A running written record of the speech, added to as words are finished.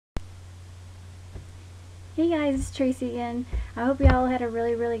Hey guys, it's Tracy again. I hope y'all had a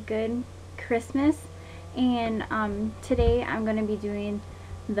really good Christmas. And today I'm going to be doing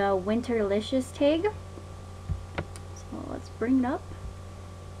the Winterlicious Tag. So let's bring it up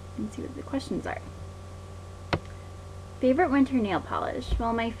and see what the questions are. Favorite winter nail polish?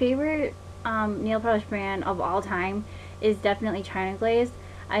 Well, my favorite nail polish brand of all time is definitely China Glaze.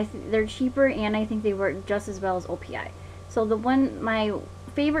 They're cheaper and I think they work just as well as OPI. So my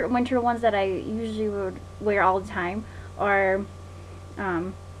favorite winter ones that I usually would wear all the time are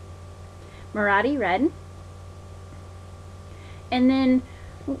Marathi Red, and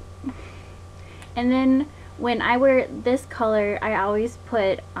then when I wear this color, I always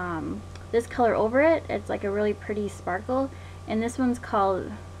put this color over it. It's like a really pretty sparkle, and this one's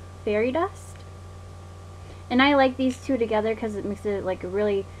called Fairy Dust. And I like these two together because it makes it like a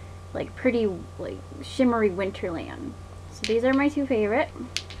really pretty shimmery winterland. So these are my two favorite.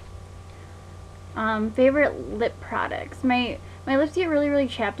 Favorite lip products. My lips get really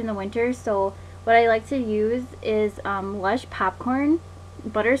chapped in the winter, so what I like to use is Lush Popcorn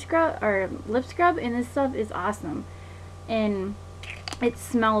butter scrub or lip scrub, and this stuff is awesome, and it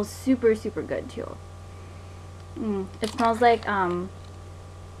smells super good too. It smells like caramel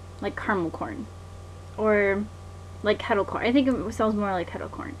corn or like kettle corn. I think it smells more like kettle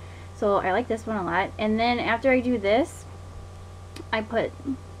corn. So I like this one a lot. And then after I do this, I put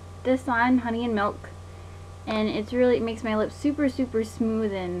this on, honey and milk, and it makes my lips super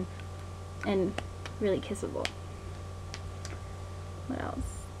smooth and really kissable. What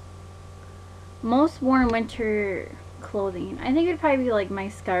else? Most worn winter clothing. I think it'd probably be like my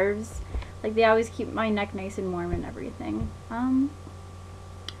scarves. Like they always keep my neck nice and warm and everything. What's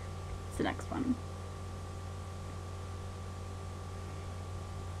the next one?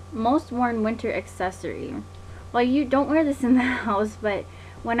 Most worn winter accessory. Well, you don't wear this in the house, but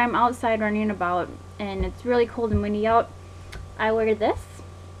when I'm outside running about and it's really cold and windy out, I wear this.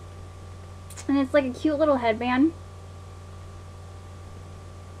 And it's like a cute little headband.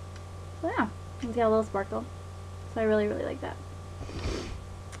 So yeah, it's got a little sparkle. So I really like that.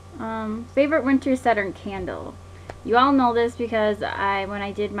 Favorite winter Saturn candle. You all know this because when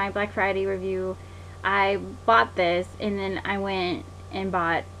I did my Black Friday review, I bought this and then I went and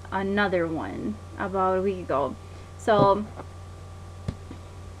bought another one about a week ago. So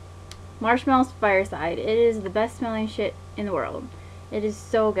Marshmallow Fireside. It is the best smelling shit in the world. It is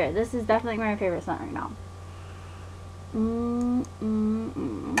so good. This is definitely my favorite scent right now.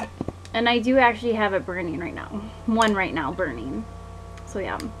 And I do actually have it burning right now. One right now burning. So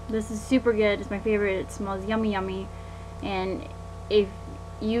yeah, this is super good. It's my favorite. It smells yummy. And if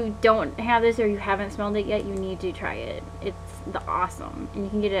you don't have this or you haven't smelled it yet, you need to try it. It's awesome. And you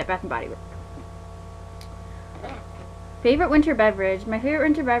can get it at Bath & Body Works. Favorite winter beverage. My favorite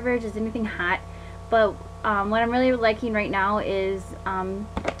winter beverage is anything hot, but what I'm really liking right now is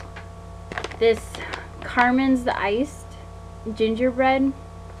this Carmen's the Iced gingerbread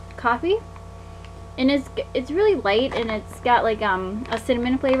coffee, and it's really light and it's got like a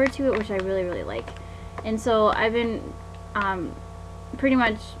cinnamon flavor to it, which I really like. And so I've been pretty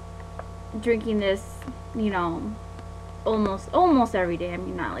much drinking this, you know, almost every day. I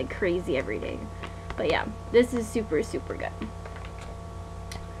mean, not like crazy every day. But yeah, this is super good.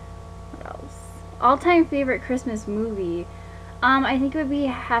 What else? All-time favorite Christmas movie. I think it would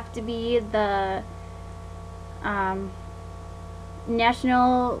have to be the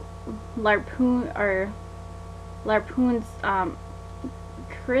National Lampoon's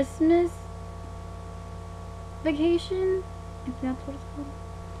Christmas Vacation, if that's what it's called.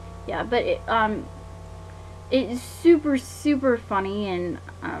 Yeah, but it's super funny, and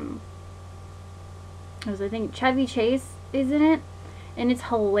I think Chevy Chase is in it, and it's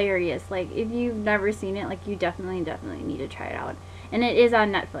hilarious. Like if you've never seen it, like you definitely need to try it out. And it is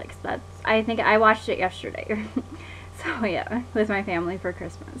on Netflix. I think I watched it yesterday. So yeah, with my family for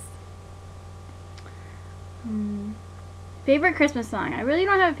Christmas. Favorite Christmas song. I really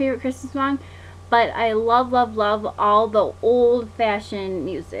don't have a favorite Christmas song, but I love all the old-fashioned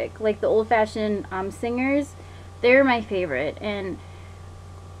music. Like the old-fashioned singers, they're my favorite. And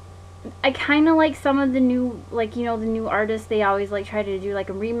I kind of like some of the new, like, you know, the new artists. They always like try to do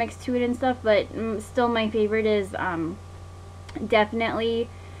like a remix to it and stuff, but still my favorite is definitely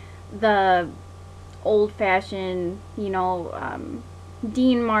the old-fashioned, you know,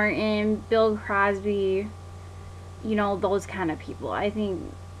 Dean Martin, Bill Crosby, you know, those kind of people. I think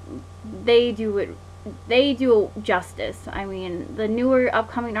they do justice. I mean, the newer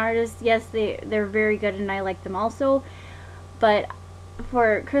upcoming artists, yes, they're very good and I like them also, but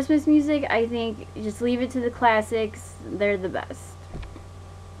for Christmas music, I think just leave it to the classics. They're the best.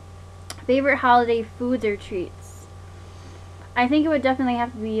 Favorite holiday foods or treats? I think it would definitely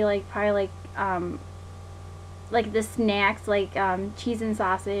have to be like probably like the snacks, like cheese and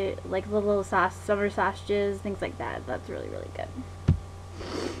sausage, like the little summer sausages, things like that. That's really, really good.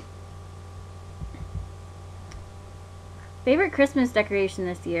 Favorite Christmas decoration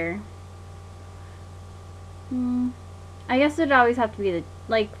this year? I guess it'd always have to be the,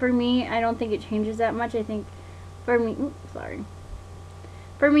 like, for me, I don't think it changes that much. I think for me,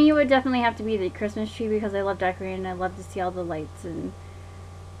 for me, it would definitely have to be the Christmas tree because I love decorating and I love to see all the lights, and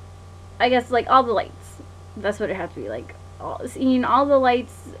I guess like all the lights. That's what it has to be, like seeing all the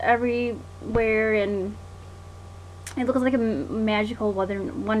lights everywhere, and it looks like a magical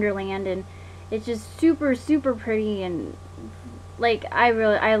wonderland, and it's just super, super pretty, and like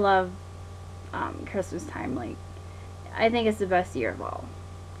I love Christmas time. Like, I think it's the best year of all,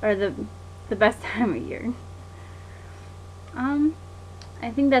 or the best time of year. I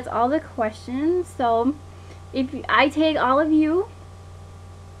think that's all the questions. So if I take all of you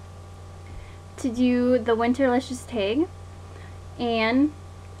to do the Winterlicious Tag, and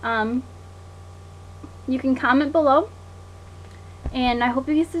you can comment below, and I hope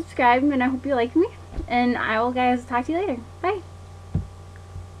you subscribe, and I hope you like me, and I will guys talk to you later. Bye.